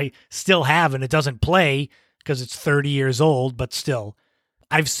 which I still have, and it doesn't play because it's 30 years old, but still.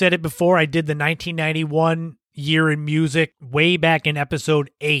 I've said it before, I did the 1991 year in music way back in episode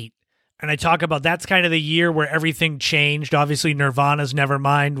 8. And I talk about that's kind of the year where everything changed. Obviously, Nirvana's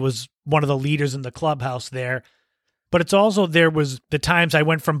Nevermind was one of the leaders in the clubhouse there. But it's also, there was the times I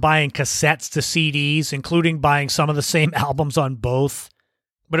went from buying cassettes to CDs, including buying some of the same albums on both.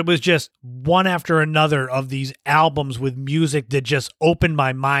 But it was just one after another of these albums with music that just opened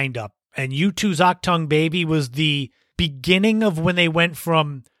my mind up. And U2's Achtung Baby was the beginning of when they went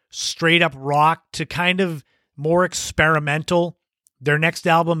from straight up rock to kind of more experimental. Their next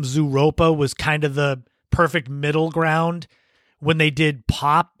album, Zooropa, was kind of the perfect middle ground. When they did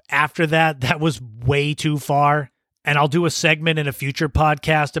pop after that, that was way too far. And I'll do a segment in a future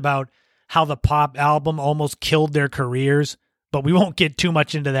podcast about how the pop album almost killed their careers, but we won't get too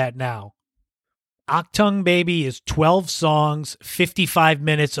much into that now. Achtung Baby is 12 songs, 55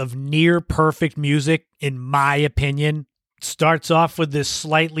 minutes of near perfect music, in my opinion. It starts off with this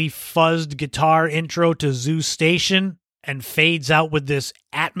slightly fuzzed guitar intro to Zoo Station and fades out with this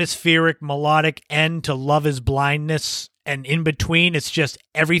atmospheric melodic end to Love Is Blindness. And in between, it's just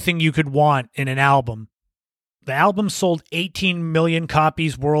everything you could want in an album. The album sold 18 million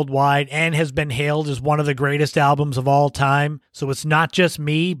copies worldwide and has been hailed as one of the greatest albums of all time. So it's not just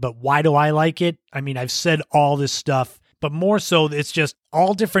me, but why do I like it? I mean, I've said all this stuff, but more so, it's just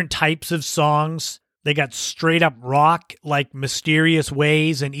all different types of songs. They got straight up rock, like Mysterious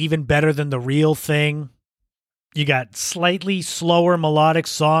Ways and Even Better Than the Real Thing. You got slightly slower melodic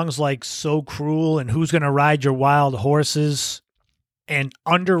songs like So Cruel and Who's Gonna Ride Your Wild Horses. And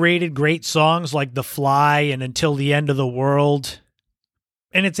underrated great songs like The Fly and Until the End of the World.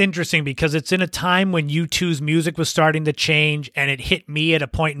 And it's interesting because it's in a time when U2's music was starting to change, and it hit me at a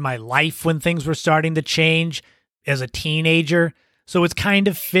point in my life when things were starting to change as a teenager. So it's kind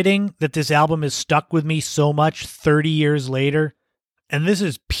of fitting that this album has stuck with me so much 30 years later. And this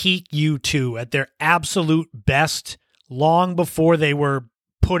is peak U2 at their absolute best, long before they were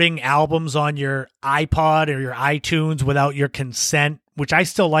putting albums on your iPod or your iTunes without your consent, which I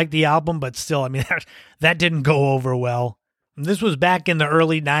still like the album, but still, I mean, that didn't go over well. And this was back in the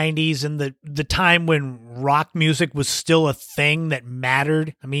early 90s and the time when rock music was still a thing that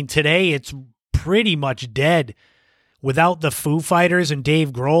mattered. I mean, today it's pretty much dead. Without the Foo Fighters and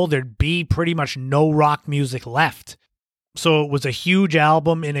Dave Grohl, there'd be pretty much no rock music left. So it was a huge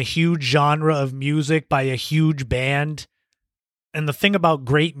album in a huge genre of music by a huge band. And the thing about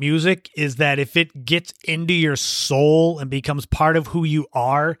great music is that if it gets into your soul and becomes part of who you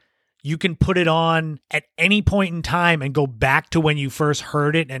are, you can put it on at any point in time and go back to when you first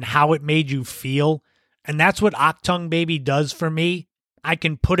heard it and how it made you feel. And that's what Achtung Baby does for me. I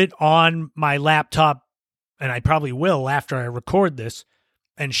can put it on my laptop, and I probably will after I record this,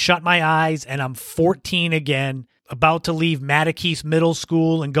 and shut my eyes, and I'm 14 again, about to leave Mattakese Middle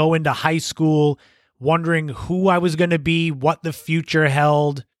School and go into high school, wondering who I was going to be, what the future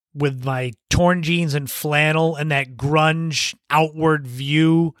held, with my torn jeans and flannel and that grunge outward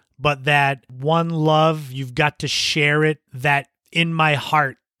view, but that one love, you've got to share it, that in my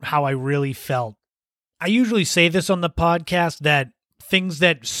heart, how I really felt. I usually say this on the podcast, that things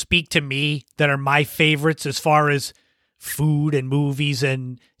that speak to me, that are my favorites as far as food and movies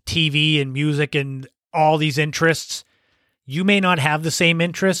and TV and music and all these interests, you may not have the same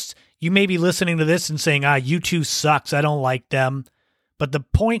interests. You may be listening to this and saying, U2 sucks, I don't like them. But the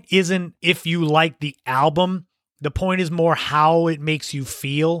point isn't if you like the album. The point is more how it makes you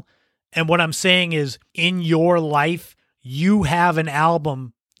feel. And what I'm saying is, in your life, you have an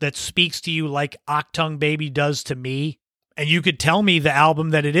album that speaks to you like Achtung Baby does to me. And you could tell me the album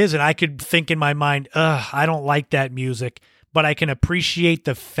that it is, and I could think in my mind, I don't like that music. But I can appreciate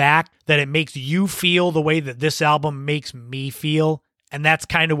the fact that it makes you feel the way that this album makes me feel. And that's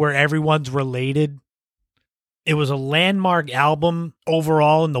kind of where everyone's related. It was a landmark album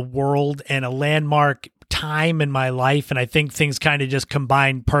overall in the world and a landmark time in my life. And I think things kind of just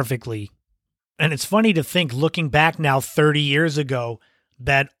combined perfectly. And it's funny to think, looking back now 30 years ago,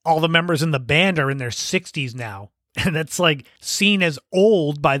 that all the members in the band are in their 60s now. And that's like seen as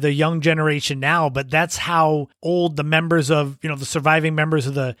old by the young generation now, but that's how old the members of, the surviving members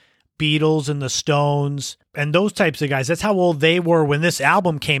of the Beatles and the Stones and those types of guys, that's how old they were when this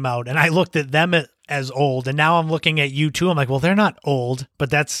album came out. And I looked at them as old, and now I'm looking at U2. I'm like, well, they're not old, but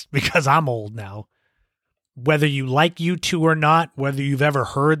that's because I'm old now. Whether you like U2 or not, whether you've ever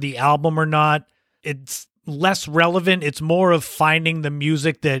heard the album or not, it's less relevant. It's more of finding the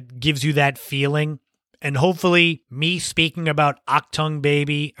music that gives you that feeling. And hopefully me speaking about Achtung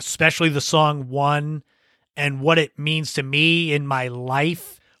Baby, especially the song One, and what it means to me in my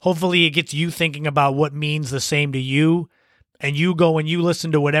life, hopefully it gets you thinking about what means the same to you. And you go and you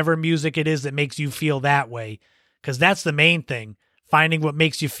listen to whatever music it is that makes you feel that way. Because that's the main thing, finding what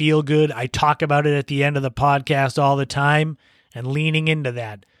makes you feel good. I talk about it at the end of the podcast all the time and leaning into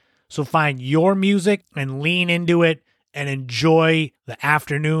that. So find your music and lean into it. And enjoy the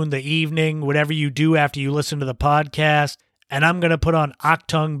afternoon, the evening, whatever you do after you listen to the podcast. And I'm going to put on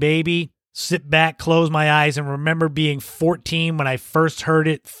Achtung Baby, sit back, close my eyes, and remember being 14 when I first heard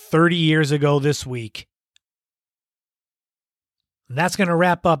it 30 years ago this week. And that's going to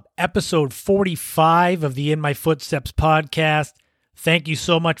wrap up episode 45 of the In My Footsteps podcast. Thank you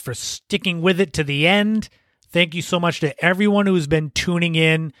so much for sticking with it to the end. Thank you so much to everyone who's been tuning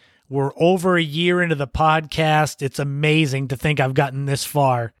in. We're over a year into the podcast. It's amazing to think I've gotten this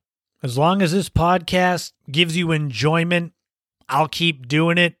far. As long as this podcast gives you enjoyment, I'll keep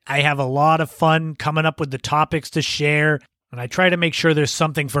doing it. I have a lot of fun coming up with the topics to share, and I try to make sure there's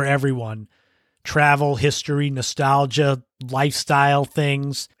something for everyone. Travel, history, nostalgia, lifestyle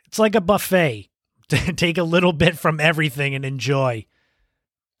things. It's like a buffet. Take a little bit from everything and enjoy.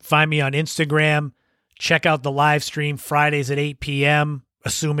 Find me on Instagram. Check out the live stream Fridays at 8 p.m.,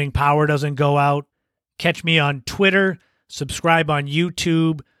 assuming power doesn't go out. Catch me on Twitter, subscribe on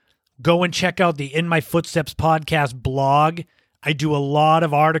YouTube, go and check out the In My Footsteps podcast blog. I do a lot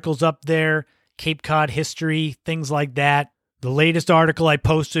of articles up there, Cape Cod history, things like that. The latest article I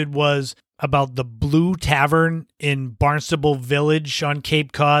posted was about the Blue Tavern in Barnstable Village on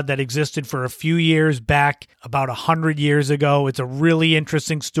Cape Cod that existed for a few years back, about 100 years ago. It's a really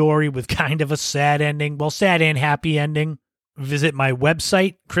interesting story with kind of a sad ending. Well, sad and happy ending. Visit my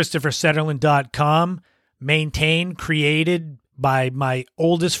website, ChristopherSetterland.com, maintained, created by my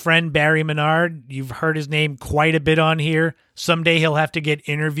oldest friend, Barry Menard. You've heard his name quite a bit on here. Someday he'll have to get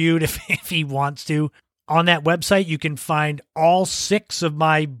interviewed if he wants to. On that website, you can find all 6 of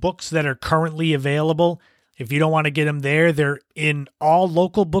my books that are currently available. If you don't want to get them there, they're in all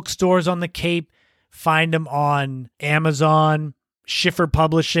local bookstores on the Cape. Find them on Amazon, Schiffer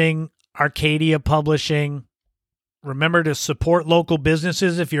Publishing, Arcadia Publishing. Remember to support local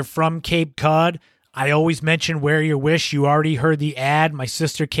businesses if you're from Cape Cod. I always mention Wear Your Wish. You already heard the ad, my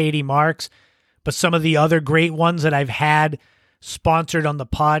sister Katie Marks. But some of the other great ones that I've had sponsored on the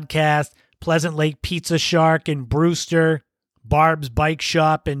podcast, Pleasant Lake Pizza Shark in Brewster, Barb's Bike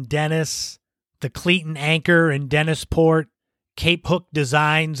Shop in Dennis, the Cleeton Anchor in Dennisport, Cape Hook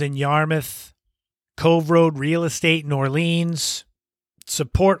Designs in Yarmouth, Cove Road Real Estate in Orleans.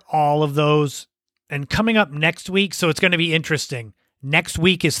 Support all of those. And coming up next week, so it's going to be interesting. Next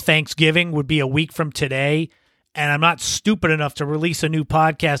week is Thanksgiving, would be a week from today. And I'm not stupid enough to release a new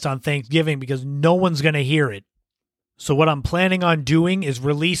podcast on Thanksgiving because no one's going to hear it. So what I'm planning on doing is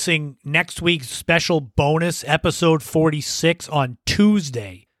releasing next week's special bonus episode 46 on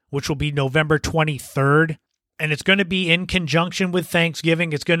Tuesday, which will be November 23rd. And it's going to be in conjunction with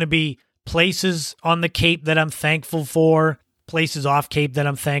Thanksgiving. It's going to be places on the Cape that I'm thankful for, places off Cape that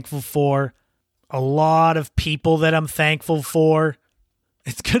I'm thankful for, a lot of people that I'm thankful for.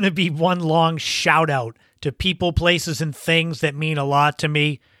 It's going to be one long shout out to people, places, and things that mean a lot to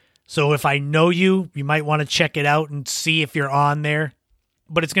me. So if I know you, you might want to check it out and see if you're on there.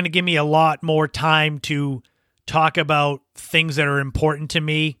 But it's going to give me a lot more time to talk about things that are important to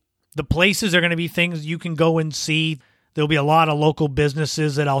me. The places are going to be things you can go and see. There'll be a lot of local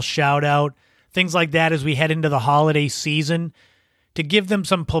businesses that I'll shout out. Things like that as we head into the holiday season to give them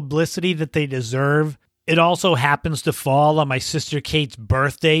some publicity that they deserve. It also happens to fall on my sister Kate's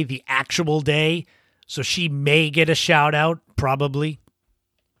birthday, the actual day. So she may get a shout out, probably.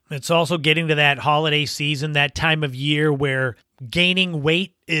 It's also getting to that holiday season, that time of year where gaining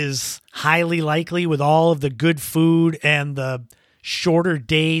weight is highly likely with all of the good food and the shorter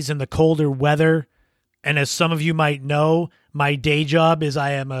days and the colder weather. And as some of you might know, my day job is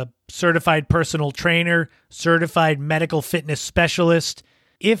I am a certified personal trainer, certified medical fitness specialist.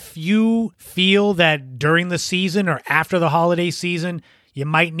 If you feel that during the season or after the holiday season, you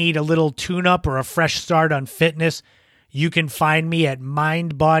might need a little tune-up or a fresh start on fitness, you can find me at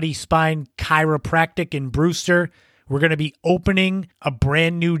Mind, Body, Spine Chiropractic in Brewster. We're going to be opening a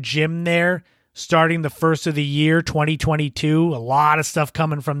brand new gym there starting the first of the year, 2022. A lot of stuff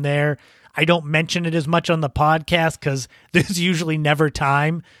coming from there. I don't mention it as much on the podcast because there's usually never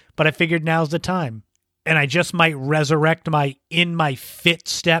time, but I figured now's the time. And I just might resurrect my In My Fit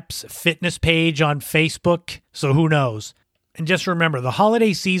Steps fitness page on Facebook, so who knows. And just remember, the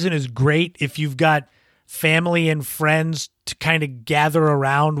holiday season is great if you've got family and friends to kind of gather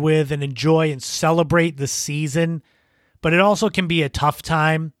around with and enjoy and celebrate the season. But it also can be a tough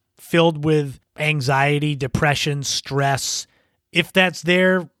time filled with anxiety, depression, stress. If that's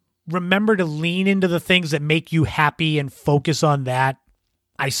there, remember to lean into the things that make you happy and focus on that.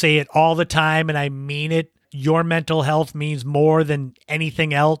 I say it all the time and I mean it. Your mental health means more than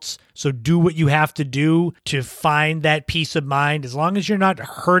anything else. So do what you have to do to find that peace of mind. As long as you're not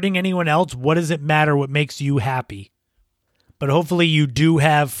hurting anyone else, what does it matter what makes you happy? But hopefully you do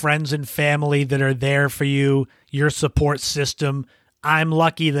have friends and family that are there for you, your support system. I'm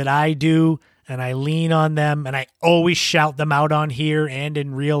lucky that I do, and I lean on them, and I always shout them out on here and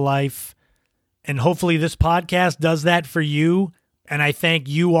in real life. And hopefully this podcast does that for you. And I thank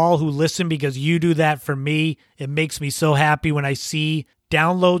you all who listen because you do that for me. It makes me so happy when I see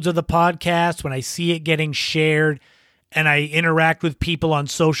downloads of the podcast, when I see it getting shared, and I interact with people on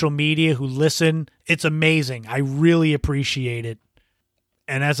social media who listen. It's amazing. I really appreciate it.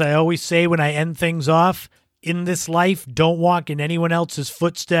 And as I always say when I end things off, in this life, don't walk in anyone else's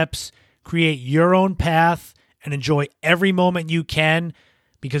footsteps. Create your own path and enjoy every moment you can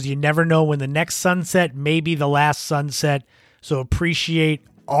because you never know when the next sunset may be the last sunset. So appreciate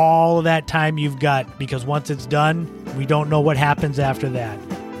all of that time you've got because once it's done, we don't know what happens after that.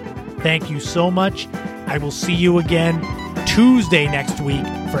 Thank you so much. I will see you again Tuesday next week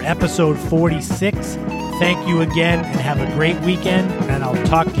for episode 46. Thank you again and have a great weekend, and I'll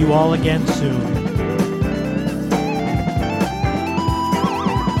talk to you all again soon.